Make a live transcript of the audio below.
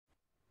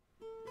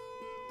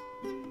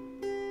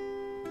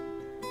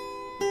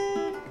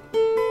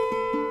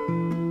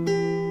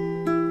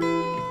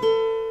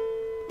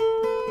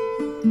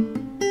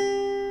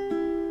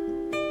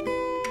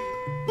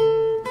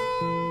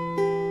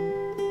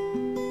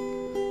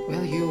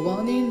Well, you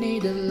only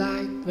need a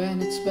light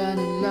when it's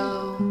burning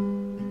low.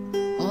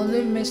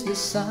 Only miss the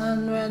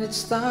sun when it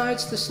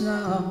starts to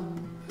snow.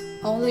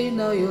 Only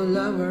know you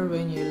love her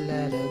when you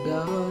let her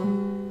go.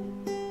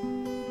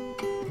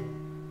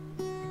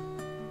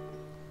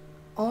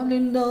 Only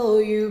know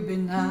you've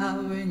been high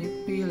when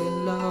you're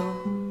feeling low.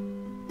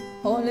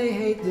 Only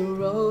hate the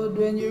road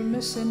when you're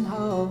missing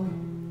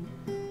home.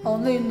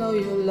 Only know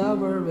you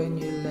love her when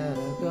you let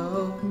her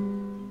go.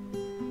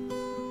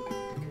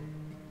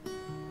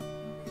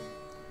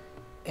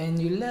 And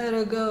you let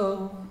her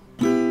go.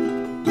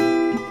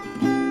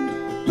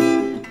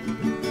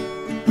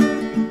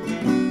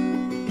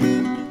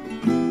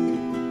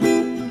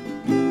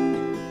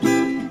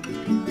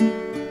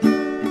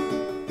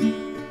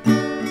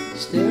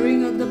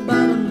 Staring at the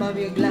bottom of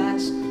your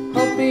glass,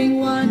 hoping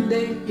one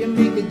day you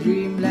make a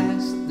dream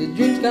last. The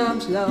dream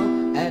comes slow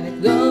and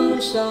it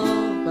goes so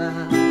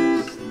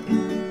fast.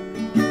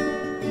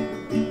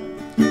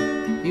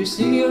 You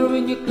see her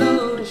when you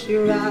close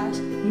your eyes.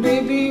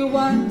 Maybe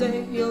one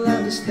day you'll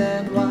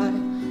understand why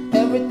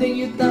everything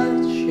you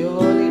touch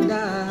surely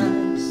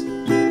dies.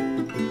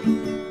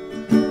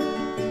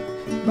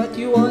 But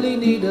you only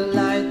need a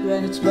light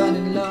when it's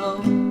burning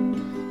low.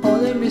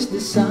 Only miss the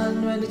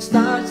sun when it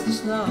starts to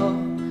snow.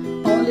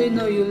 Only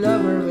know you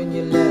love her when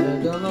you let her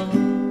go.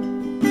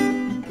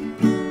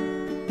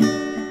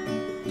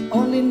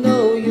 Only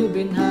know you've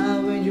been high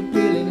when you're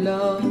feeling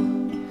low.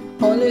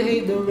 Only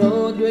hate the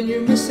road when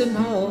you're missing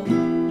home.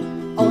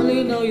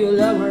 Only know you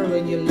love her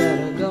when you let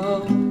her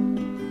go.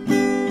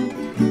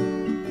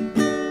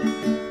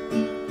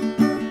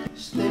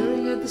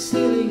 Staring at the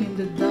ceiling in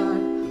the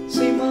dark,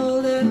 same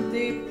old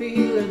empty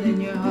feeling in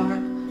your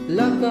heart.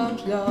 Love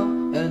comes slow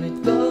and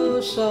it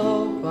goes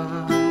so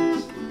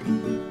fast.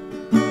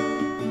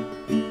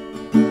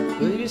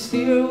 Will you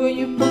see her when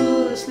you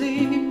fall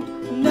asleep?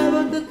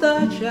 Never to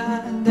touch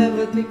and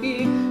never to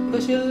keep,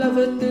 'cause you love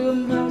her too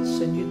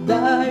much and you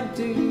dive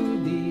too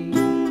deep.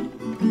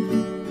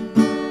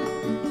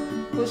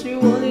 'Cause you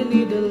only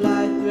need a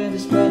light when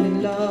it's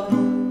burning low.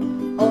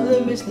 Only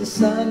miss the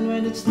sun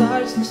when it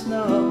starts to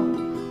snow.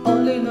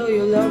 Only know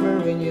you love her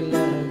when you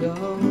let her go.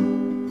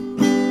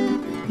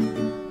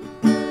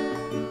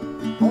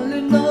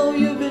 Only know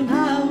you've been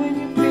high when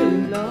you're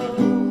feeling low.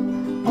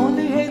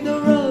 Only hate the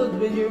road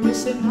when you're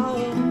missing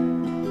home.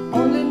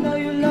 Only know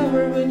you love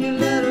her when you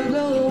let her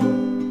go.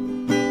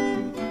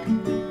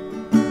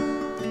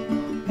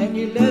 And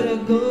you let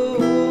her go.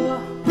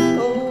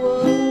 Oh,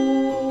 oh,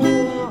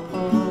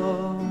 oh,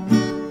 oh.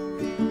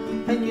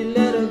 And you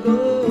let her go.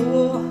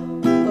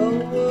 Oh,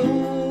 oh,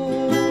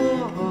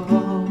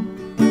 oh.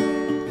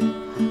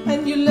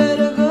 And you let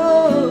her go.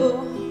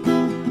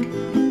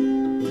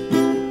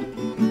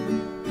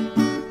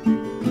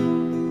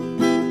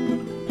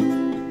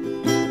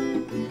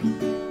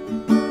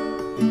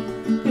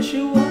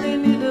 You only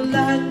need a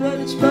light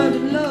when it's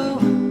burning low.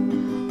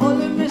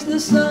 Only miss the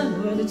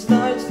sun when it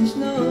starts to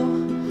snow.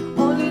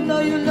 Only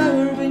know you love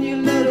her when you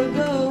let her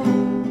go.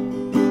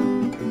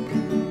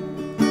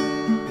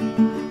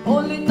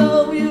 Only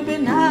know you've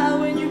been high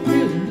when you're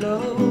feeling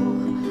low.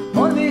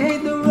 Only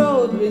hate the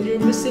road when you're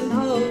missing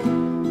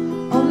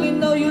home. Only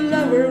know you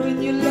love her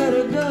when you let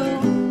her go.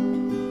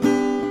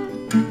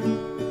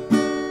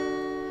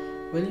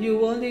 Well, you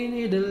only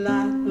need a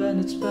light when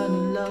it's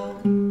burning low.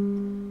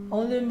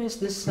 Only miss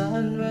the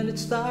sun when it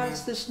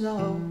starts to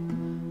snow.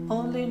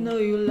 Only know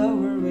you love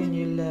her when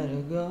you let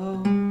her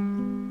go.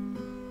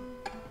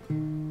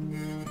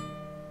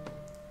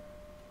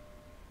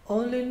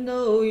 Only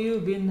know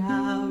you've been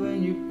high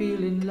when you're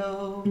feeling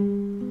low.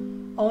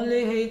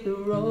 Only hate the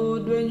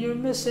road when you're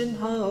missing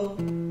home.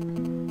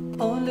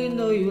 Only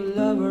know you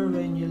love her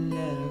when you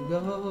let her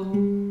go.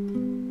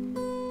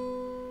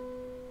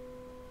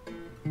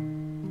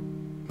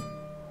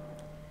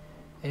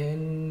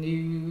 And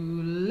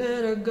you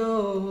let her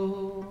go.